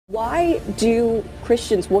Why do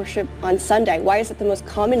Christians worship on Sunday? Why is it the most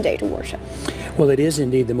common day to worship? Well, it is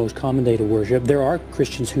indeed the most common day to worship. There are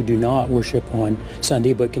Christians who do not worship on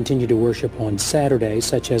Sunday but continue to worship on Saturday,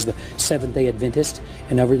 such as the Seventh-day Adventists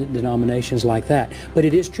and other denominations like that. But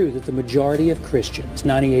it is true that the majority of Christians,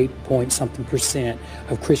 98-point-something%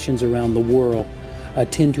 of Christians around the world,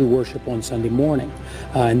 tend to worship on Sunday morning,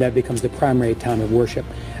 and that becomes the primary time of worship.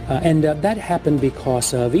 And that happened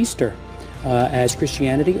because of Easter. As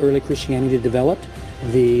Christianity, early Christianity developed,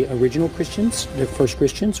 the original Christians, the first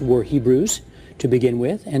Christians, were Hebrews to begin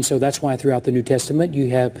with, and so that's why throughout the New Testament you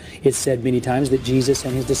have it said many times that Jesus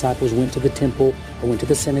and his disciples went to the temple or went to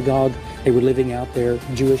the synagogue. They were living out their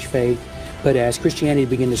Jewish faith. But as Christianity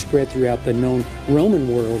began to spread throughout the known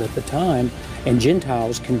Roman world at the time, and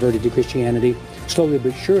Gentiles converted to Christianity, slowly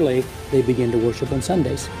but surely they began to worship on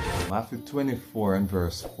Sundays. Matthew 24 and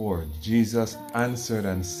verse 4, Jesus answered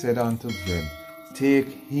and said unto them, Take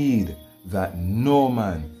heed that no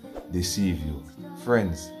man deceive you.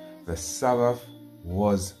 Friends, the Sabbath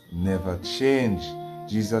was never changed.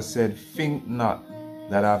 Jesus said, Think not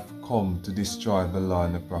that I've come to destroy the law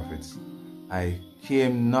and the prophets. I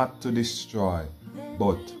came not to destroy,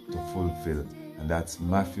 but to fulfill. And that's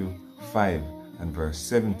Matthew 5 and verse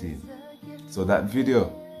 17. So that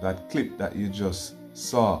video, that clip that you just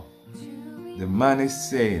saw, the man is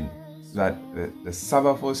saying that the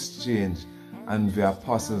Sabbath was changed and the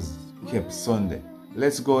apostles kept Sunday.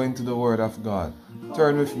 Let's go into the Word of God.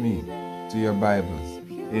 Turn with me to your Bibles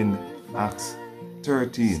in Acts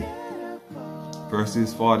 13,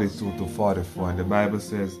 verses 42 to 44. And the Bible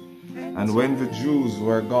says, And when the Jews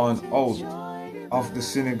were gone out of the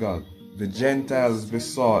synagogue, the Gentiles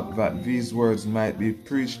besought that these words might be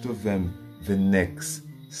preached to them the next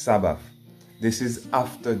Sabbath. This is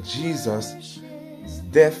after Jesus'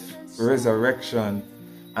 death, resurrection,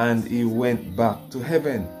 and he went back to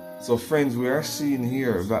heaven. So friends, we are seeing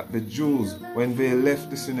here that the Jews, when they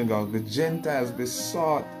left the synagogue, the Gentiles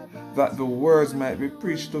besought that the words might be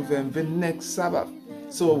preached to them the next Sabbath.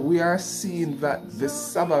 So we are seeing that the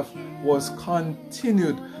Sabbath was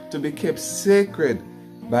continued to be kept sacred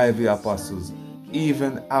by the apostles,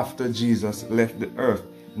 even after Jesus left the earth.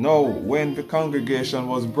 Now, when the congregation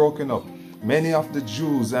was broken up, many of the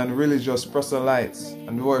Jews and religious proselytes,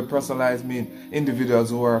 and the word proselytes means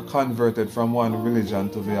individuals who were converted from one religion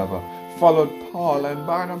to the other, followed Paul and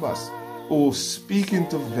Barnabas, who, speaking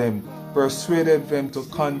to them, persuaded them to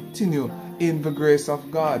continue in the grace of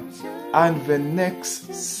God. And the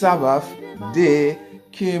next Sabbath day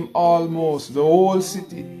came almost the whole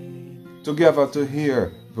city together to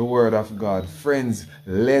hear the word of God. Friends,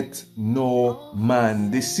 let no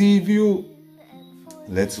man deceive you.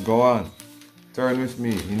 Let's go on. Turn with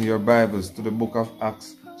me in your Bibles to the book of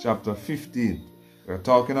Acts chapter 15. We're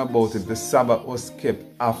talking about it. The Sabbath was kept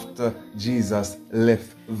after Jesus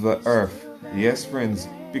left the earth. Yes, friends,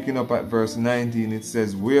 picking up at verse 19, it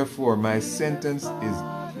says, Wherefore my sentence is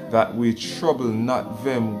that we trouble not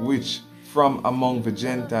them which from among the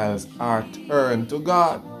Gentiles are turned to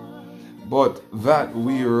God, but that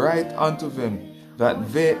we write unto them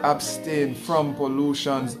that they abstain from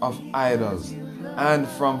pollutions of idols, and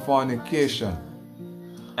from fornication,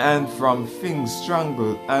 and from things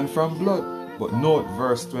strangled, and from blood. But note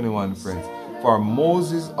verse 21, friends. For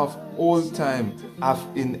Moses of old time hath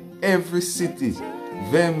in every city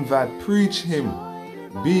them that preach him,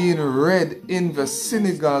 being read in the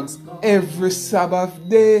synagogues every Sabbath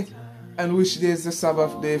day. And which day is the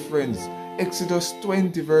Sabbath day, friends? Exodus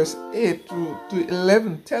 20 verse 8 to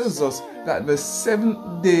 11 tells us that the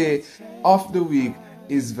seventh day of the week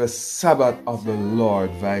is the Sabbath of the Lord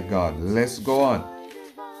thy God. Let's go on.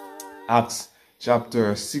 Acts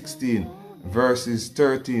chapter 16 verses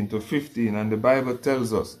 13 to 15, and the Bible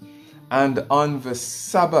tells us, And on the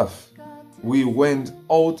Sabbath we went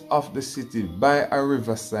out of the city by a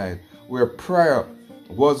riverside, where prayer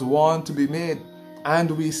was wont to be made.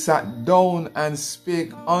 And we sat down and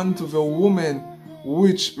spake unto the woman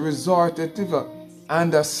which resorted thither.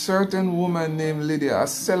 And a certain woman named Lydia, a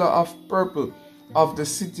seller of purple of the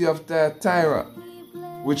city of Thyatira,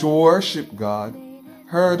 which worshipped God,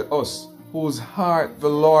 heard us, whose heart the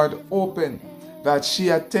Lord opened, that she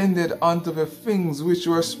attended unto the things which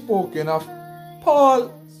were spoken of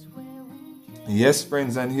Paul. Yes,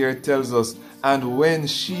 friends, and here it tells us, And when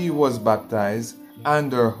she was baptized,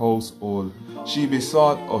 and her household, she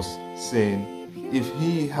besought us, saying, If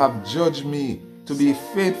he have judged me to be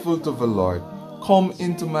faithful to the Lord, come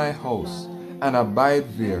into my house, and abide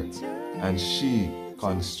there. And she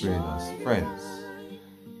constrained us. Friends,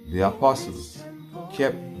 the apostles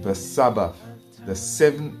kept the Sabbath, the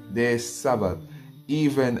seventh-day Sabbath,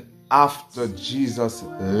 even after Jesus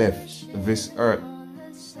left this earth.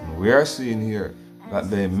 And we are seeing here that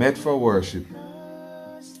they met for worship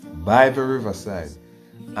by the riverside,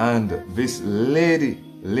 and this lady,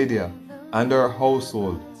 Lydia, and her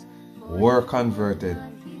household were converted.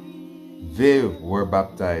 They were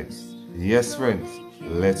baptized. Yes, friends,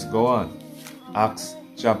 let's go on. Acts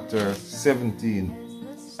chapter 17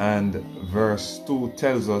 and verse 2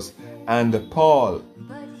 tells us, and Paul,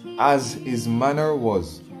 as his manner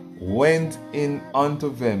was, went in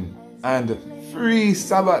unto them, and 3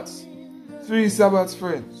 Sabbaths,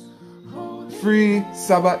 friends, 3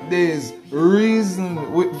 Sabbath days,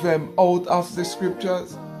 reasoned with them out of the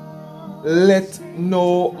scriptures. Let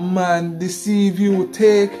no man deceive you.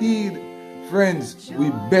 Take heed. Friends, we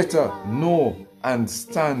better know and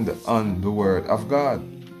stand on the word of God.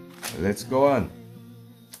 Let's go on.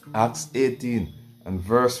 Acts 18 and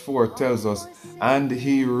verse 4 tells us, and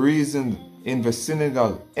he reasoned in the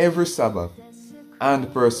synagogue every Sabbath,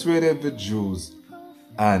 and persuaded the Jews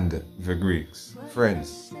and the Greeks.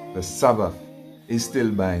 Friends, the Sabbath is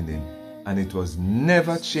still binding, and it was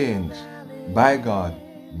never changed by God,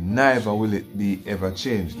 neither will it be ever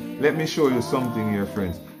changed. Let me show you something here,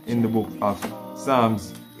 friends, in the book of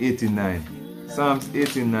Psalms 89. Psalms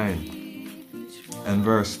 89 and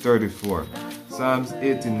verse 34. Psalms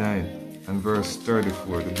 89 and verse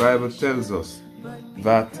 34. The Bible tells us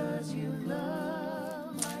that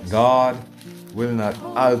God will not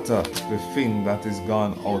alter the thing that is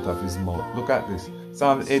gone out of his mouth. Look at this.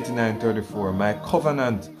 Psalm 89:34. My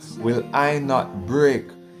covenant will I not break,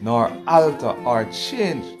 nor alter or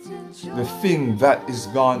change the thing that is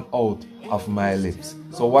gone out of my lips.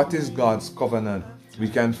 So what is God's covenant? We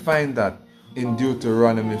can find that in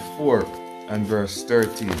Deuteronomy 4 and verse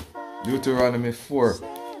 13. Deuteronomy 4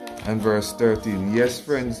 and verse 13. Yes,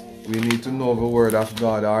 friends, we need to know the word of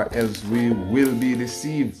God, or else we will be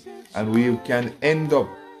deceived, and we can end up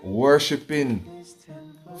worshiping,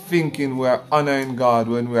 thinking we are honoring God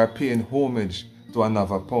when we are paying homage to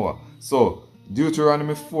another power. So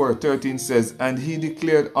Deuteronomy 4:13 says, and he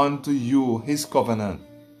declared unto you his covenant,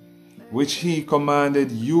 which he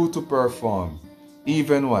commanded you to perform,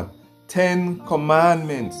 even what? 10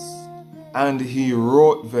 commandments, and he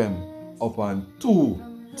wrote them upon 2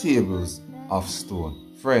 tables of stone.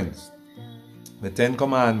 Friends, the 10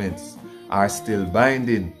 commandments are still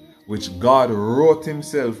binding, which God wrote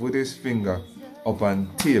himself with his finger upon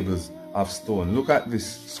tables of stone. Look at this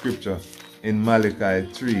scripture in Malachi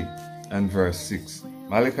 3 and verse 6.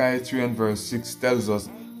 Malachi 3 and verse 6 tells us,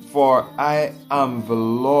 for I am the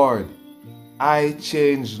Lord, I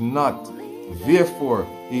change not, therefore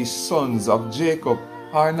his sons of Jacob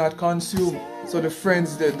are not consumed. So the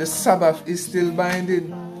friends, the Sabbath is still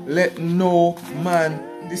binding. Let no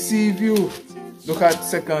man deceive you. Look at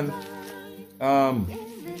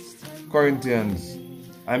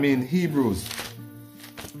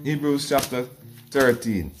Hebrews chapter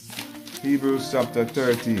 13. Hebrews chapter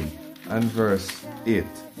 13 and verse 8.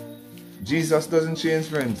 Jesus doesn't change,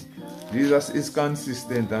 friends. Jesus is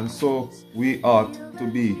consistent, and so we ought to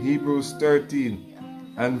be. Hebrews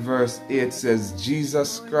 13 and verse 8 says,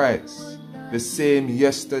 Jesus Christ, the same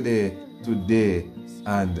yesterday, today,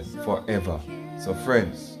 and forever. So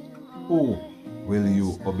friends, who will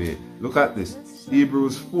you obey? Look at this.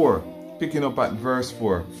 Hebrews 4, picking up at verse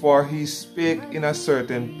 4. For he spake in a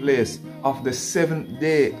certain place of the 7th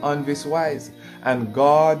day on this wise, and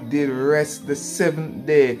God did rest the 7th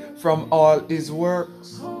day from all his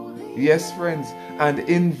works. Yes, friends, and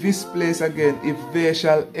in this place again, if they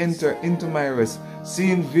shall enter into my rest,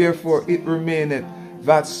 seeing therefore it remaineth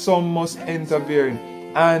that some must enter therein,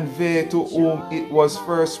 and they to whom it was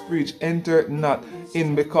first preached entered not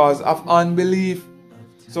in because of unbelief.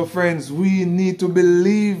 So friends, we need to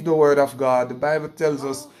believe the word of God. The Bible tells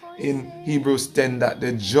us in Hebrews 10 that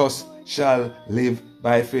the just shall live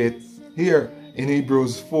by faith. Here in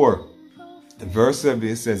Hebrews 4, verse 7,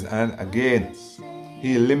 it says, and again,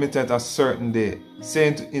 he limited a certain day,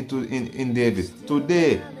 saying in David,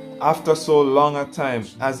 today, after so long a time,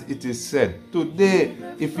 as it is said, today,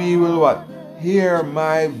 if ye will what? Hear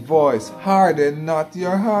my voice, harden not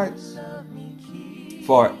your hearts.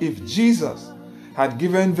 For if Jesus had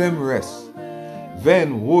given them rest,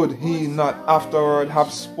 then would he not afterward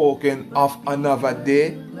have spoken of another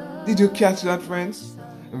day? Did you catch that, friends?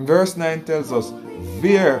 And verse 9 tells us,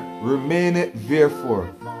 there remaineth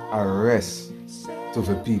therefore a rest to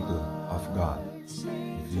the people of God.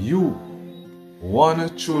 If you want to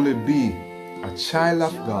truly be a child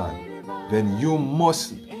of God, then you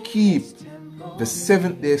must keep the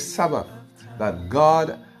 7th day Sabbath that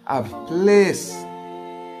God have placed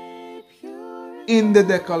in the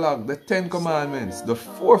Decalogue, the 10 commandments, the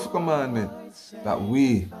 4th commandment that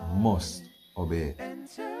we must obey.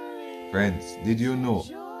 Friends, did you know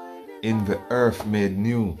in the earth made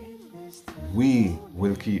new, we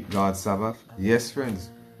will keep God's Sabbath? Yes, friends.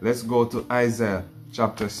 Let's go to Isaiah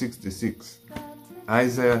chapter 66.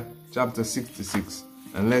 Isaiah chapter 66.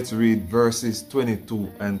 And let's read verses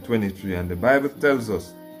 22 and 23. And the Bible tells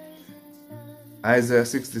us, Isaiah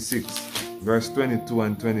 66, verse 22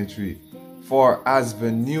 and 23. For as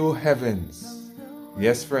the new heavens,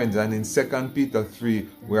 yes, friends, and in 2 Peter 3,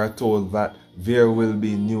 we are told that there will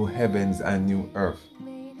be new heavens and new earth.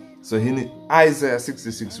 So in Isaiah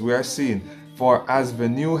 66, we are seeing, for as the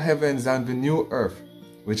new heavens and the new earth,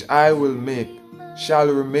 which I will make, shall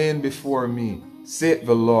remain before me, saith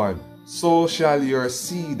the Lord, so shall your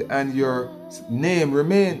seed and your name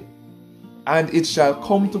remain. And it shall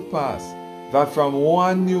come to pass that from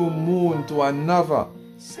one new moon to another,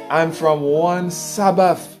 and from one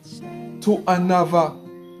Sabbath to another,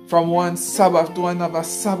 from one Sabbath to another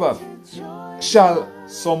Sabbath, shall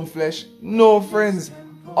some flesh, no, friends,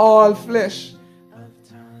 all flesh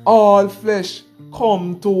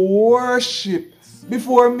come to worship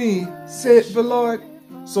before me, saith the Lord.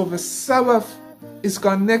 So the Sabbath is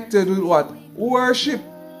connected with what? Worship.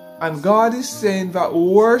 And God is saying that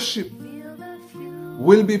worship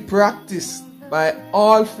will be practiced by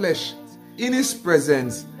all flesh in His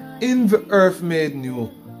presence in the earth made new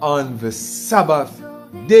on the Sabbath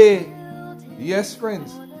day. Yes,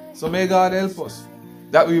 friends. So may God help us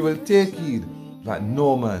that we will take heed that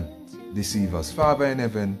no man deceive us. Father in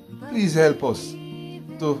heaven, please help us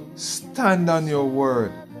to stand on your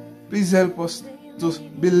word. Please help us to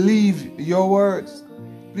believe your words.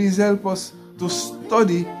 Please help us to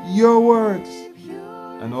study your words.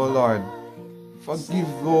 And oh Lord, forgive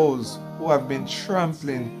those who have been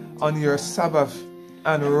trampling on your Sabbath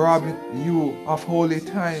and robbing you of holy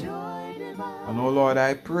time. And oh Lord,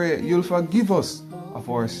 I pray you'll forgive us of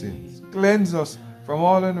our sins. Cleanse us from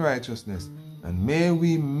all unrighteousness. And may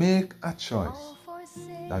we make a choice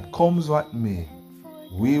that comes what may,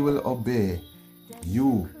 we will obey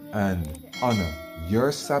you and honor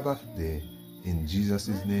your Sabbath day. In Jesus'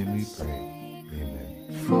 name we pray.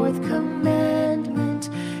 Amen. Fourth commandment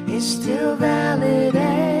is still valid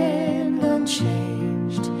and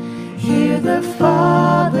unchanged. Hear the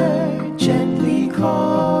Father gently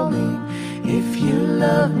calling. If you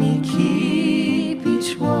love me, keep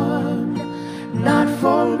each one. Not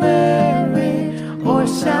for merit or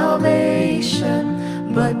salvation,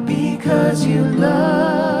 but because you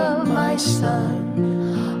love my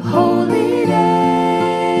Son. Holy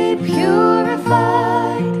day,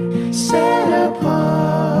 purified, set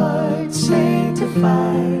apart,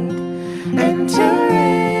 sanctified. Enter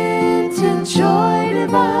into joy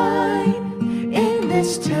divine in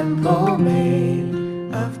this temple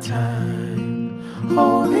made of time.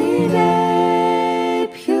 Holy day,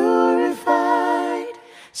 purified,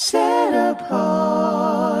 set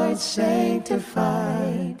apart,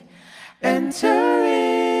 sanctified. Enter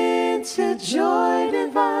into joy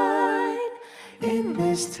divine in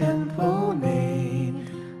this temple made